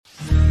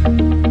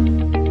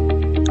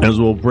as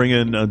we'll bring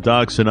in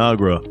Doc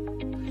Sinagra,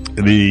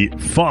 the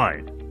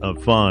fine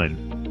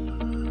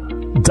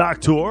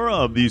doctor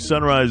of the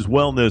Sunrise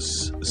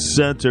Wellness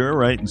Center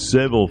right in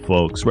Sayville,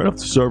 folks, right off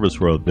the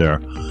service road there,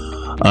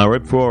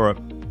 right before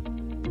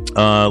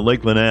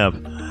Lakeland Ave.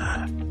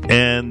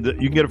 And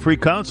you can get a free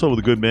consult with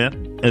a good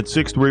man at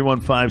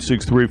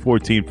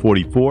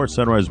 631-563-1444,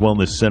 Sunrise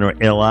Wellness Center,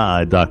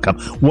 LI.com.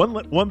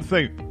 One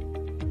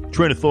thing,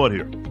 train of thought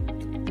here.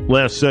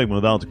 Last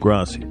segment with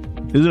Altagracia.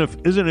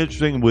 Isn't it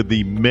interesting with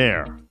the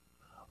mayor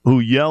who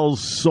yells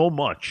so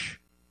much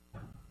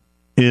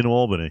in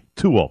Albany,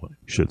 to Albany,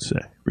 I should say,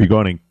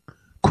 regarding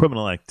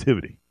criminal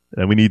activity,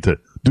 and we need to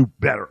do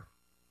better.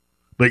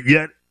 But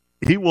yet,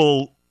 he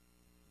will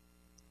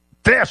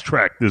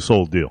fast-track this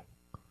whole deal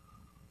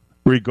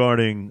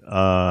regarding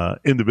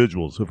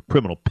individuals of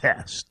criminal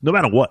past, no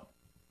matter what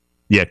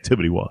the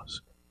activity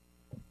was.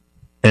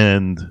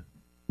 And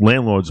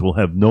landlords will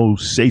have no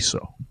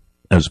say-so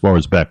as far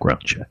as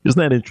background check.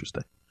 Isn't that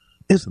interesting?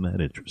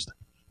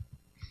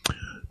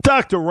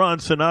 Dr. Ron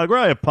Sinagra,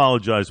 I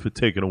apologize for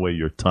taking away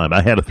your time.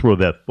 I had to throw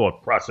that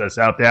thought process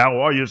out there. How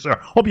are you, sir?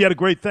 Hope you had a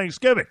great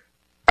Thanksgiving.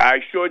 I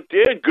sure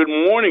did. Good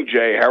morning,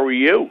 Jay. How are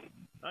you?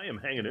 I am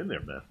hanging in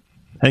there, man.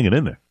 Hanging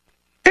in there.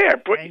 Yeah, I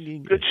brought you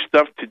good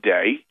stuff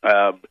today.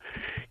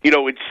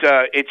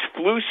 It's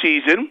flu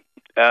season.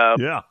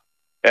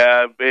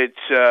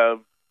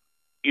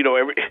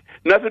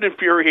 Nothing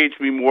infuriates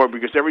me more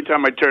because every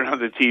time I turn on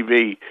the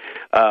TV,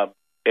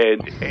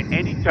 and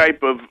any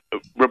type of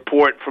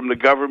report from the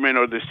government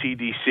or the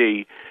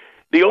CDC,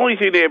 the only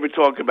thing they ever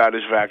talk about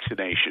is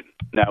vaccination.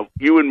 Now,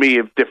 you and me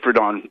have differed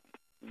on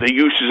the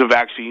uses of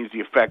vaccines, the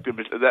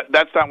effectiveness.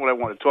 That's not what I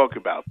want to talk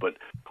about. But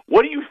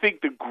what do you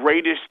think the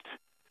greatest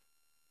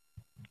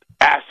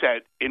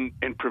asset in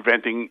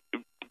preventing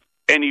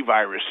any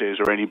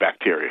viruses or any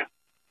bacteria?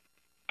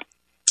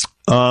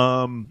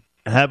 Having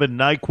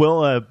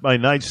NyQuil at my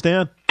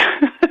nightstand?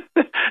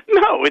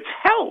 No, it's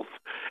health.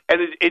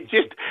 And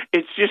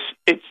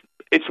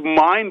it's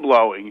mind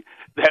blowing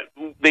that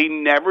they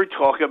never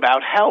talk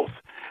about health.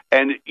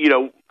 And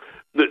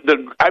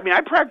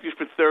I practiced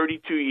for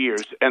 32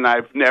 years, and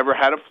I've never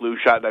had a flu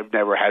shot, and I've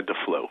never had the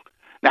flu.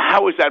 Now,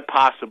 how is that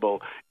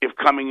possible if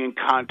coming in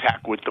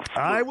contact with the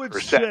flu?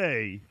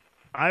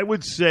 I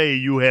would say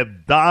you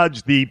have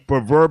dodged the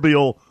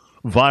proverbial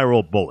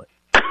viral bullet.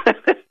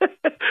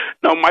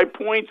 No, my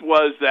point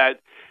was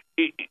that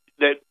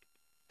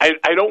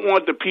I don't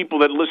want the people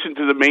that listen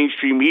to the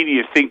mainstream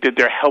media think that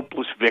they're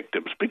helpless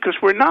victims, because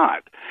we're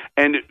not.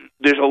 And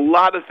there's a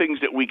lot of things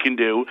that we can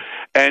do.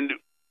 And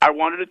I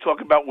wanted to talk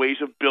about ways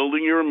of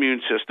building your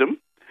immune system.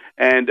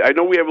 And I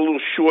know we have a little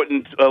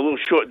shortened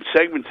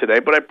segment today,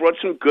 but I brought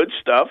some good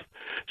stuff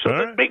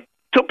so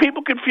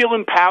people can feel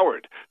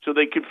empowered, so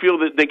they can feel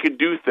that they can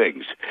do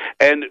things.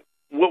 And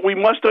what we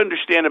must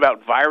understand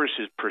about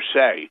viruses per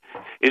se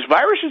is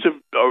viruses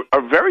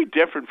are very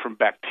different from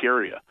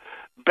bacteria.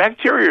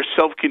 Bacteria are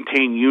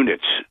self-contained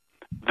units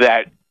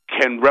that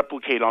can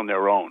replicate on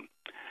their own.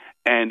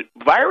 And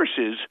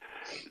viruses,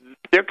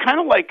 they're kind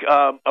of like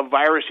a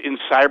virus in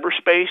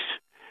cyberspace.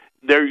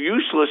 They're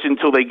useless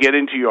until they get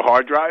into your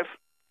hard drive.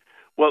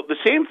 Well, the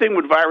same thing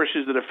with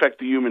viruses that affect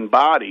the human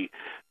body.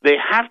 They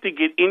have to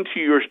get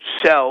into your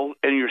cell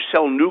and your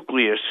cell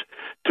nucleus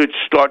to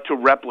start to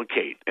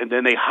replicate, and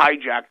then they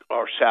hijack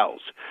our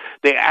cells.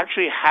 They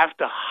actually have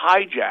to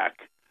hijack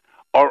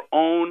our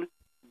own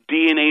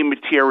DNA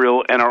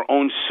material and our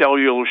own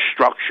cellular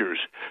structures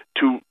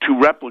to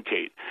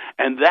replicate.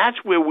 And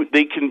that's where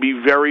they can be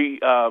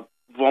very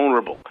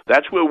vulnerable.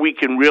 That's where we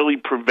can really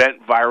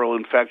prevent viral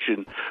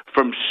infection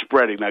from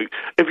spreading. Now,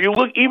 if you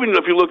look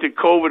at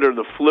COVID or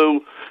the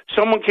flu,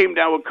 someone came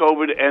down with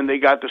COVID and they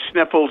got the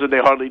sniffles and they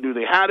hardly knew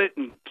they had it,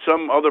 and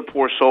some other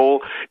poor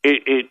soul,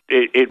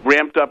 it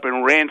ramped up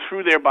and ran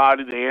through their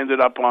body. They ended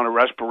up on a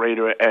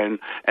respirator and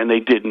they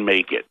didn't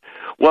make it.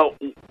 Well,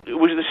 it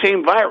was the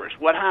same virus.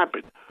 What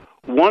happened?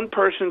 One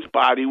person's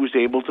body was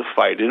able to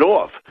fight it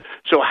off.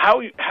 So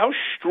how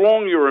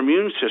strong your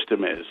immune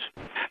system is,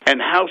 and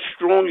how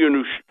strong your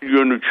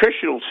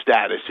nutritional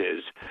status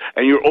is,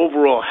 and your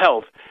overall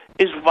health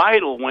is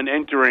vital when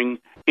entering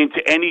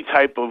into any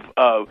type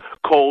of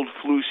cold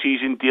flu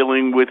season,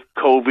 dealing with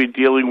COVID,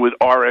 dealing with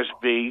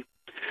RSV.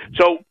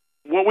 So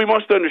what we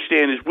must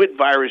understand is with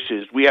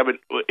viruses, we have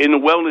in the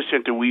Wellness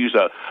Center, we use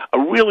a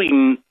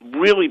really,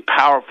 really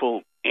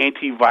powerful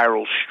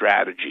antiviral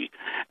strategy.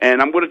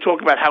 And I'm going to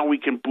talk about how we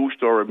can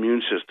boost our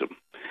immune system.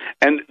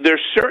 And there's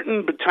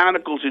certain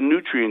botanicals and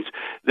nutrients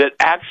that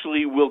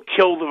actually will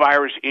kill the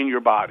virus in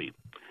your body.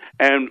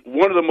 And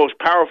one of the most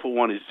powerful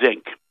one is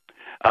zinc.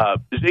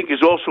 Zinc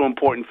is also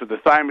important for the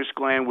thymus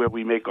gland, where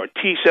we make our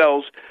T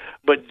cells.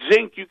 But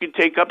zinc you can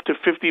take up to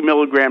 50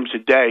 milligrams a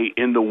day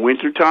in the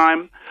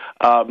wintertime,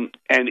 and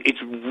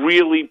it's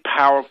really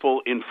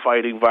powerful in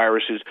fighting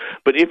viruses.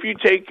 But if you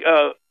take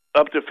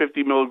up to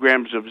 50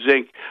 milligrams of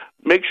zinc,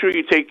 make sure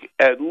you take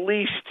at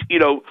least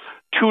 2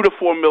 to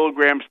 4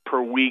 milligrams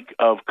per week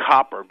of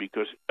copper,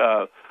 because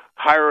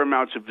higher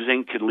amounts of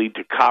zinc can lead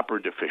to copper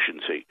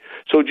deficiency.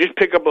 So just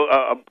pick up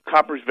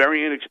copper is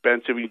very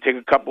inexpensive. You take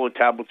a couple of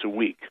tablets a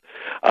week.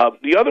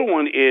 The other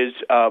one is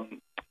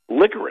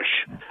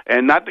licorice,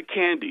 and not the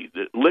candy.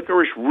 The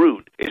licorice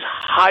root is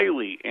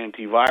highly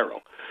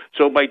antiviral.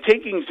 So by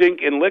taking zinc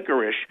and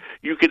licorice,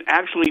 you can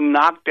actually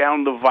knock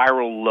down the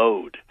viral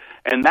load.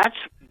 And that's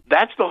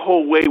the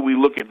whole way we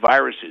look at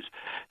viruses.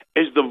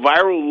 Is the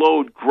viral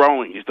load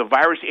growing? Is the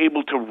virus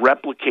able to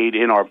replicate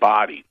in our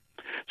body?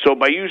 So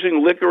by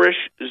using licorice,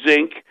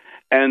 zinc,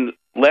 and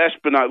last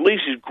but not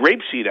least is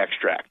grapeseed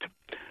extract.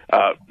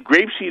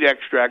 Grapeseed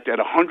extract at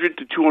 100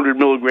 to 200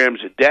 milligrams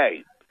a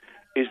day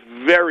is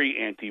very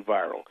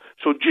antiviral.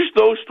 So just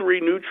those three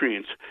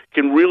nutrients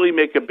can really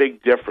make a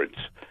big difference.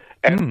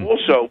 And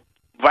also,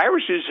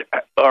 viruses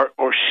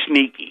are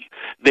sneaky.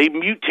 They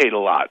mutate a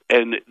lot,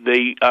 and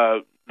they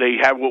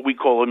have what we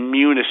call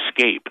immune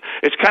escape.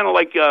 It's kind of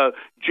like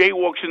Jay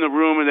walks in the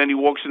room, and then he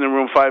walks in the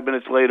room 5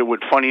 minutes later with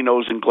funny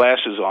nose and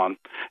glasses on,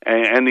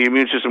 and the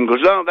immune system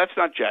goes, "No, that's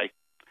not Jay."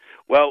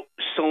 Well,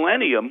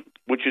 selenium,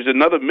 which is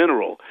another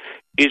mineral,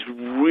 is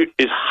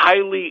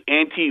highly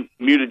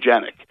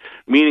anti-mutagenic,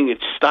 meaning it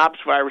stops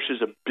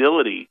viruses'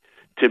 ability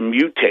to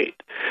mutate.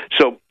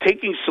 So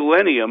taking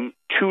selenium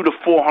 200 to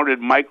 400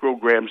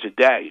 micrograms a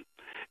day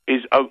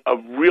is a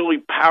really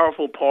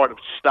powerful part of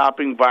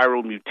stopping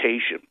viral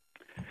mutation.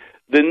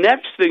 The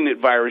next thing that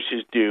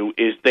viruses do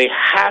is they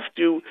have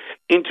to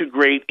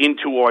integrate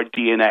into our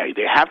DNA.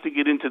 They have to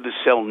get into the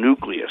cell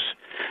nucleus.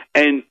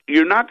 And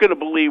you're not going to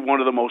believe one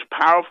of the most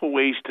powerful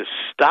ways to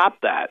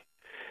stop that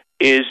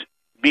is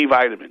B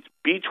vitamins,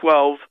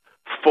 B12,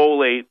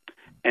 folate,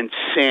 and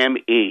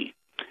SAMe.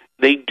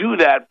 They do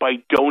that by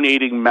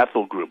donating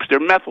methyl groups. They're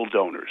methyl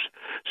donors.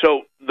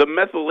 So the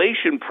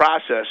methylation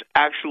process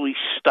actually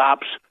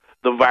stops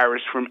the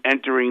virus from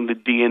entering the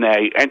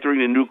DNA, entering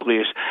the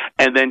nucleus,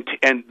 and then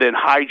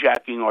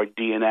hijacking our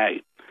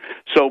DNA.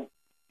 So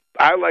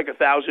I like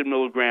 1,000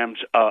 milligrams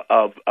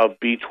of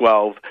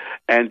B12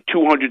 and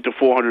 200 to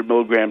 400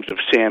 milligrams of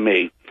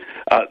SAMe.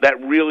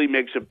 That really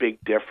makes a big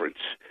difference.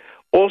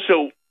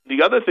 Also,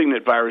 the other thing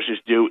that viruses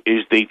do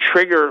is they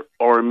trigger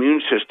our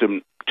immune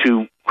system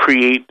to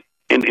create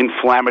an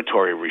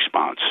inflammatory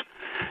response.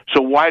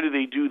 So why do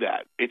they do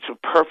that? It's a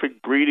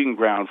perfect breeding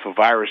ground for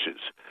viruses.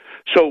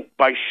 So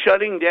by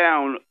shutting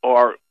down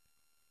our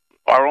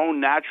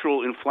own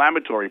natural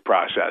inflammatory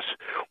process,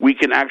 we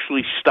can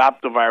actually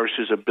stop the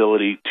virus's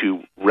ability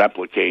to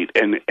replicate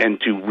and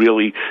to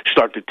really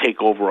start to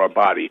take over our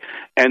body.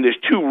 And there's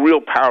two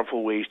real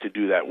powerful ways to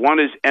do that. One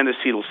is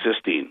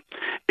N-acetylcysteine.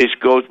 It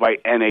goes by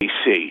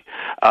NAC.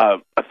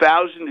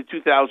 1,000 to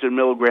 2,000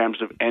 milligrams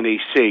of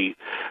NAC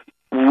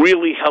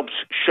really helps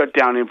shut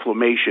down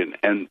inflammation.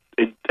 And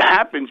it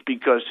happens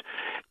because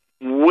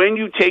when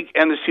you take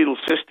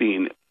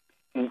N-acetylcysteine,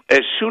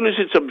 as soon as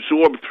it's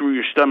absorbed through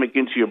your stomach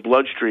into your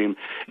bloodstream,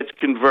 it's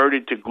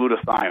converted to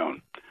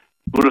glutathione.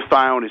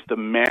 Glutathione is the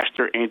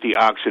master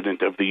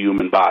antioxidant of the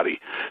human body.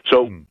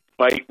 So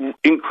by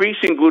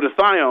increasing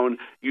glutathione,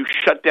 you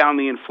shut down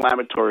the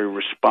inflammatory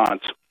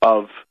response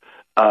of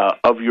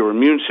your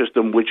immune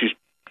system, which is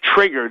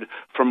triggered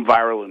from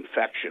viral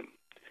infection.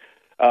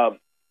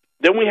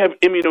 Then we have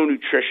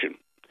immunonutrition.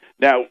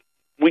 Now,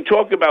 we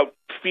talk about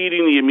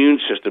feeding the immune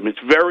system. It's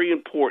very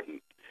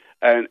important.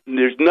 And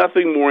there's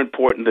nothing more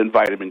important than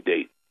vitamin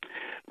D.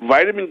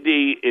 Vitamin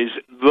D is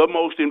the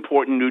most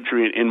important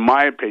nutrient, in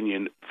my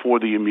opinion, for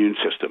the immune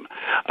system.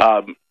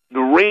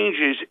 The range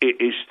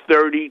is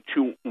 30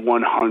 to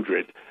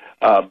 100.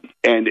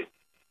 And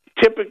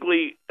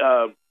typically,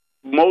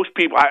 most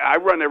people, I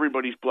run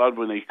everybody's blood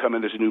when they come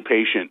in as a new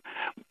patient.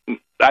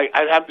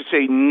 I'd have to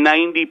say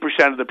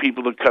 90% of the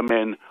people that come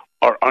in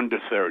are under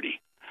 30,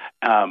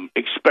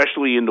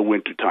 especially in the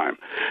wintertime.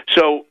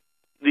 So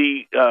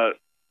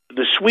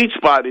the sweet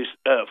spot is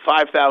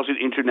 5,000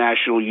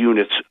 international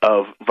units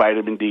of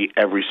vitamin D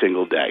every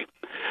single day.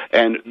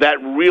 And that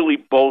really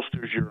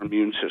bolsters your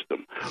immune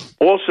system.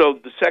 Also,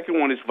 the second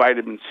one is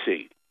vitamin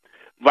C.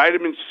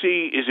 Vitamin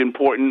C is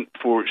important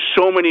for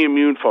so many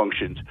immune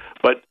functions,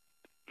 but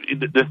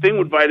the thing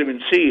with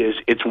vitamin C is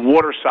it's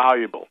water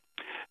soluble.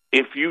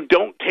 If you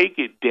don't take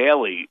it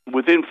daily,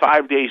 within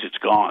 5 days it's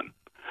gone.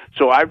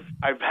 So I've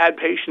had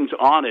patients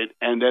on it,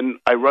 and then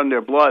I run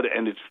their blood,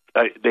 and it's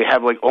they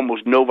have like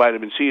almost no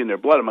vitamin C in their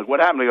blood. I'm like, what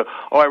happened? They go,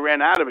 oh, I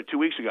ran out of it 2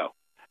 weeks ago,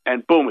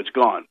 and boom, it's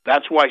gone.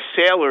 That's why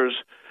sailors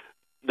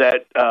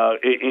that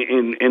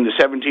in the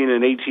 17th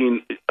and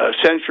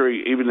 18th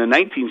century, even the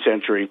 19th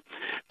century,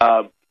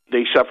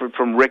 they suffered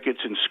from rickets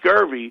and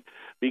scurvy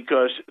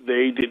because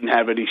they didn't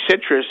have any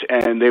citrus,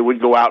 and they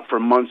would go out for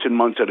months and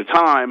months at a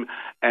time,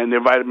 and their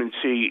vitamin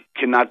C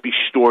cannot be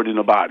stored in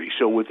the body.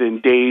 So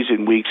within days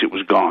and weeks, it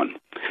was gone.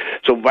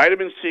 So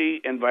vitamin C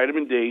and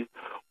vitamin D,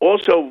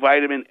 also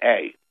vitamin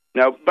A.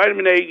 Now,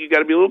 vitamin A, you got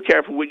to be a little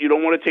careful with. You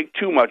don't want to take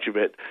too much of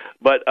it,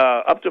 but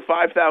up to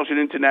 5,000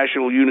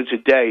 international units a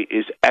day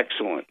is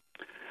excellent.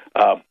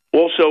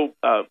 Also,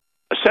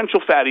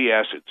 essential fatty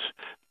acids,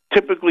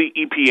 typically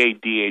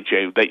EPA,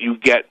 DHA, that you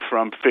get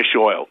from fish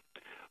oil.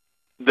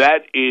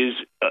 that is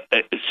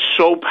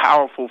so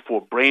powerful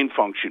for brain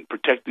function,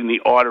 protecting the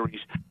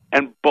arteries,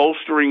 and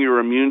bolstering your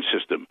immune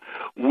system.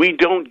 We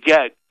don't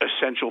get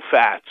essential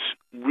fats,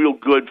 real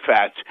good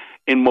fats,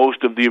 in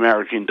most of the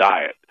American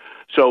diet.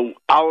 So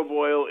olive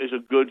oil is a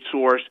good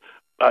source,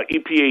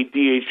 EPA,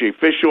 DHA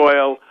fish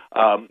oil.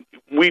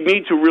 We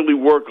need to really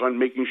work on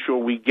making sure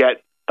we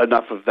get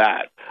enough of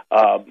that.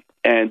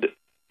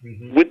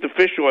 With the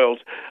fish oils,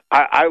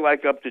 I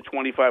like up to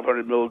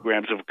 2,500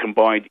 milligrams of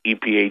combined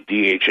EPA,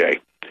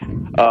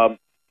 DHA.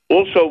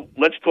 Also,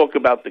 let's talk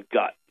about the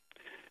gut.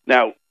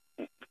 Now,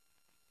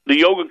 the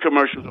yoga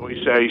commercials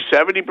always say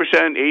 70%,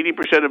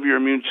 80% of your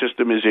immune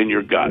system is in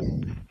your gut.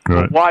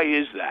 Right. Why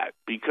is that?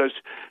 Because,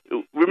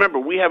 remember,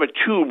 we have a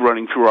tube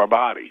running through our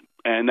body,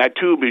 and that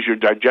tube is your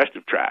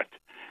digestive tract.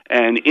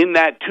 And in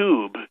that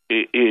tube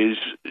is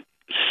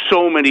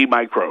so many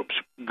microbes,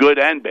 good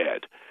and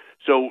bad.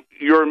 So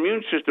your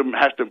immune system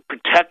has to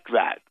protect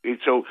that. And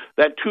so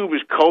that tube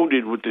is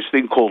coated with this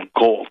thing called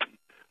GOLT.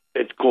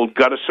 It's called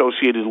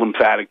gut-associated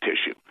lymphatic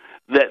tissue.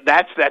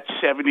 That's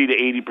 70 to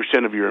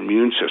 80% of your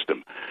immune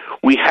system.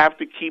 We have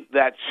to keep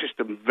that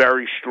system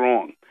very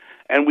strong.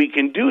 And we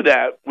can do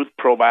that with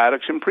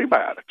probiotics and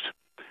prebiotics.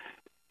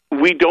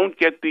 We don't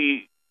get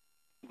the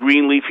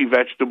green leafy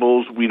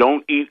vegetables. We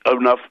don't eat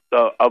enough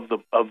of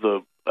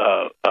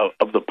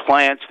the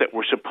plants that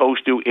we're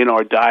supposed to in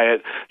our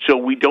diet, so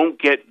we don't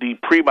get the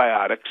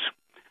prebiotics.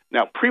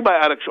 Now,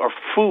 prebiotics are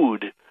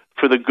food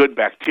for the good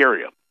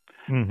bacteria,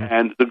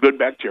 and the good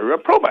bacteria are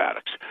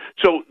probiotics.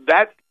 So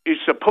that is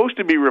supposed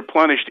to be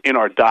replenished in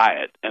our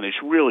diet, and it's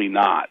really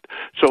not.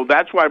 So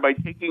that's why by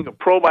taking a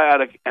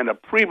probiotic and a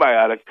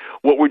prebiotic,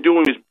 what we're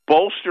doing is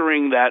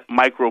bolstering that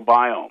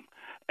microbiome.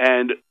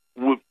 And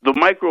the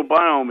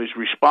microbiome is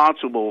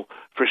responsible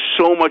for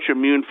so much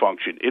immune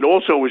function. It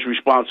also is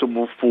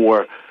responsible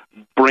for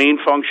brain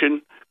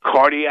function,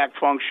 cardiac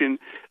function.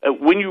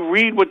 When you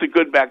read what the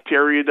good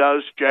bacteria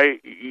does, Jay,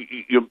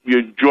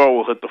 your jaw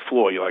will hit the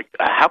floor. You're like,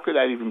 how could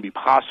that even be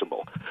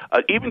possible?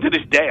 Even to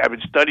this day, I've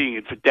been studying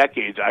it for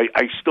decades.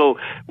 I still,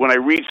 when I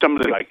read some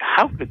of it, like,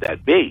 how could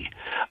that be?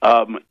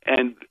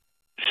 And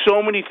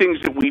so many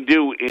things that we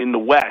do in the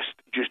West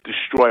just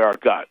destroy our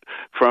gut,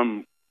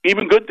 from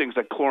even good things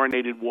like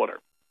chlorinated water.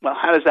 Well,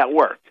 how does that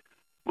work?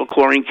 Well,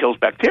 chlorine kills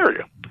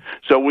bacteria.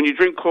 So when you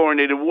drink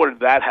chlorinated water,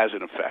 that has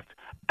an effect.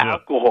 Yeah.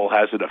 Alcohol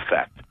has an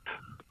effect.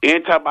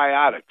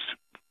 Antibiotics,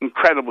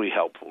 incredibly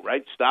helpful,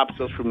 right? Stops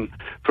us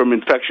from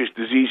infectious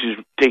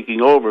diseases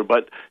taking over,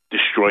 but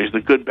destroys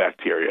the good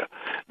bacteria.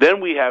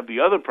 Then we have the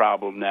other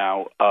problem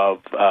now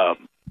of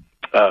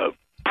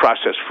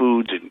processed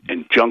foods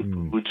and junk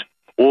foods,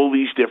 all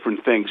these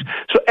different things.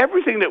 So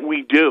everything that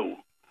we do,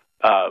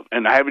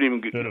 and I haven't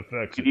even... It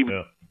affects it,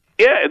 yeah.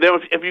 Yeah, and then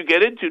if you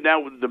get into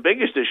now, the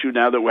biggest issue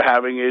now that we're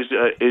having is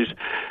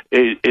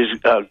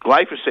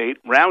glyphosate,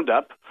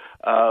 Roundup,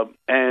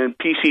 and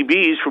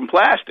PCBs from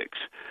plastics.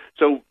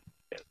 So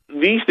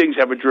these things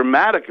have a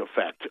dramatic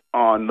effect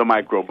on the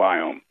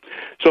microbiome.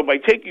 So by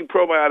taking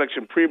probiotics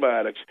and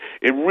prebiotics,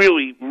 it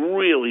really,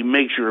 really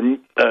makes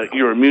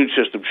your immune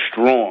system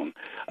strong.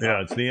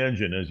 Yeah, it's the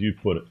engine, as you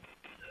put it.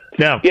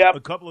 Now, a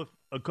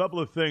couple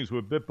of things.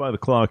 We're bit by the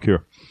clock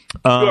here.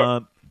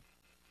 Sure.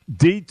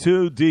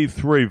 D2,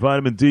 D3,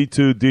 vitamin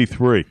D2,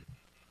 D3.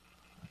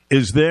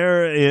 Is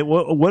there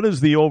what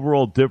is the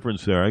overall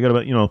difference there? I got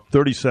about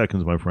 30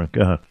 seconds, my friend.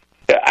 Go ahead.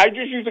 I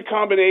just use a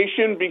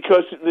combination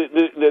because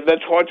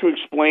that's hard to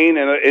explain,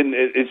 and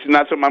it's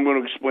not something I'm going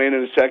to explain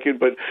in a second.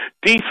 But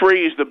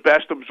D3 is the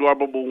best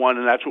absorbable one,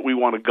 and that's what we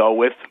want to go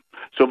with.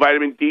 So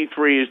vitamin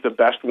D3 is the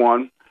best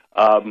one.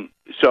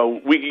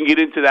 So we can get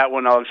into that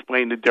one. I'll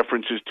explain the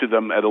differences to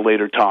them at a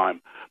later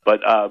time.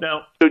 But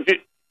now.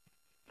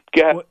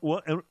 Go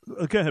ahead.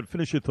 Go ahead.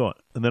 Finish your thought,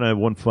 and then I have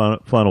one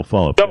final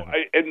follow-up. No,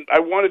 I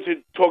wanted to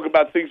talk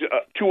about things.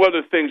 Two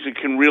other things that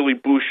can really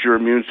boost your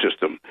immune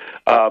system.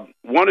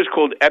 One is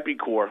called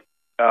Epicor,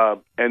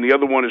 and the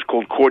other one is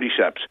called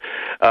Cordyceps.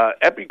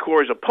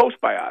 Epicor is a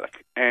postbiotic,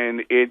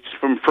 and it's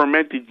from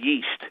fermented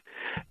yeast,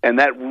 and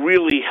that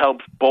really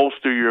helps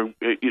bolster your...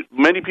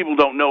 Many people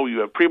don't know you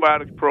have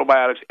prebiotics,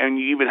 probiotics, and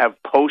you even have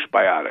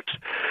postbiotics.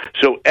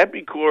 So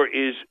Epicor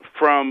is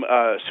from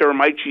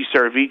Saccharomyces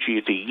cerevisiae.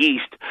 It's a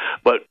yeast,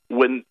 but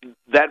when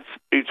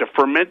it's a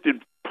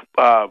fermented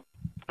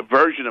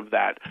version of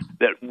that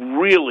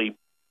really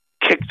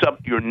kicks up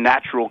your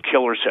natural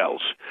killer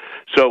cells.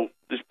 So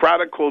this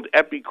product called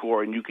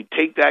Epicor, and you can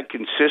take that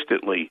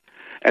consistently.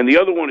 And the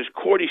other one is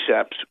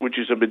Cordyceps, which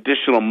is a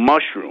medicinal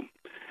mushroom.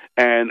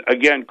 And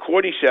again,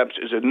 Cordyceps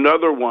is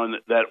another one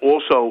that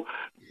also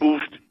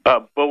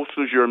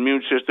bolsters your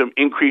immune system,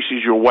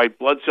 increases your white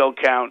blood cell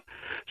count.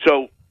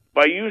 So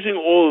by using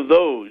all of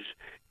those,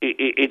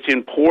 it's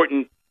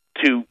important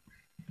to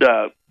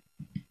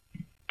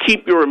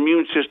keep your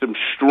immune system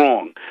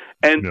strong.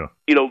 And,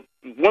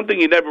 one thing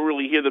you never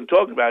really hear them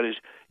talk about is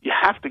you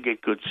have to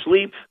get good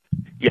sleep,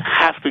 you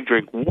have to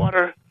drink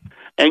water,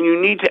 and you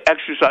need to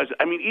exercise.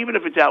 I mean, even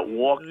if it's out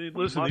walking.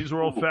 Listen, these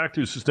are all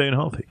factors to staying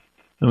healthy.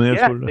 I mean,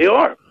 that's what it is. They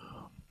are.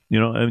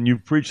 And you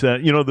preach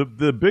that.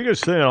 The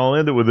biggest thing, I'll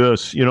end it with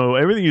this,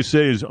 everything you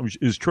say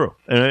is true,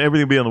 and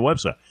everything will be on the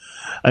website.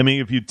 I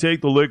mean, if you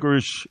take the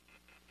licorice,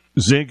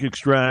 zinc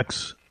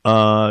extracts,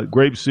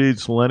 grape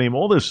seeds, selenium,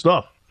 all this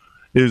stuff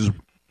is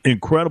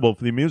incredible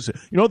for the immune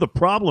system. The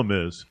problem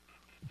is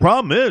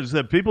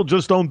that people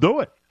just don't do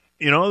it.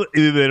 Either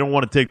they don't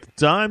want to take the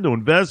time to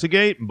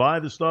investigate and buy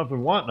the stuff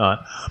and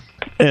whatnot.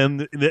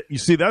 And you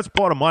see, that's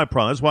part of my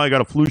problem. That's why I got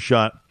a flu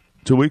shot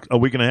a week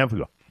and a half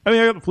ago. I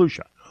got the flu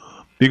shot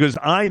because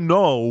I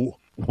know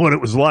what it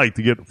was like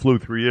to get the flu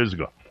 3 years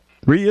ago.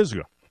 3 years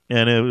ago.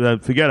 And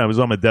I was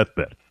on my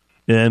deathbed.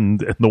 And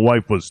the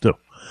wife was too.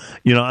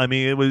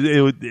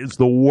 It's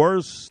the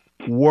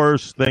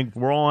worst thing.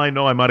 For all I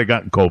know, I might have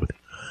gotten COVID.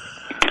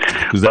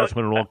 Because that's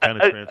when it all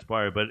kind of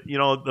transpired. But,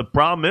 the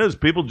problem is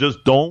people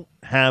just don't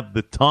have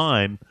the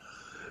time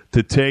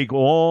to take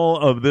all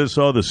of this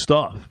other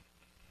stuff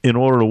in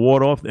order to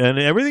ward off. And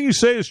everything you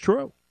say is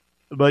true.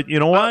 But you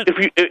know what?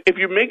 If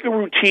you make a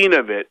routine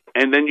of it,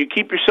 and then you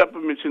keep your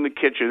supplements in the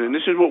kitchen, and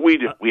this is what we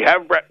do. We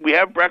have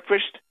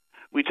breakfast,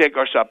 we take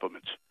our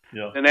supplements.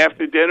 Yeah. And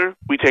after dinner,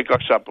 we take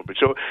our supplements.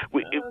 So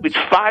it's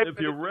 5 minutes.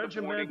 If you're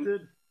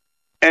regimented.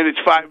 And it's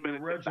 5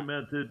 minutes.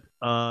 Regimented,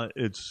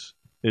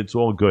 it's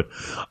all good.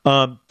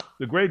 The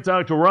great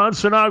Dr. Ron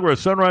Sinagra,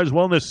 Sunrise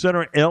Wellness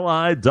Center,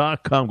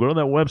 li.com. Go to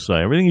that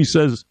website. Everything he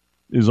says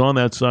is on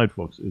that site,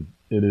 folks.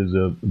 It is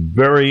a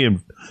very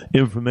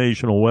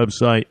informational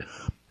website.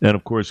 And,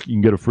 of course, you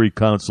can get a free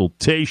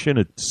consultation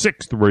at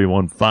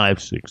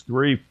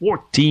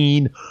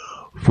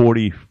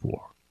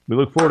 631-563-1444. We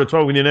look forward to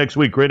talking to you next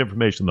week. Great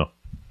information, though.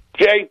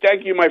 Jay,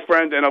 thank you, my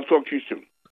friend, and I'll talk to you soon.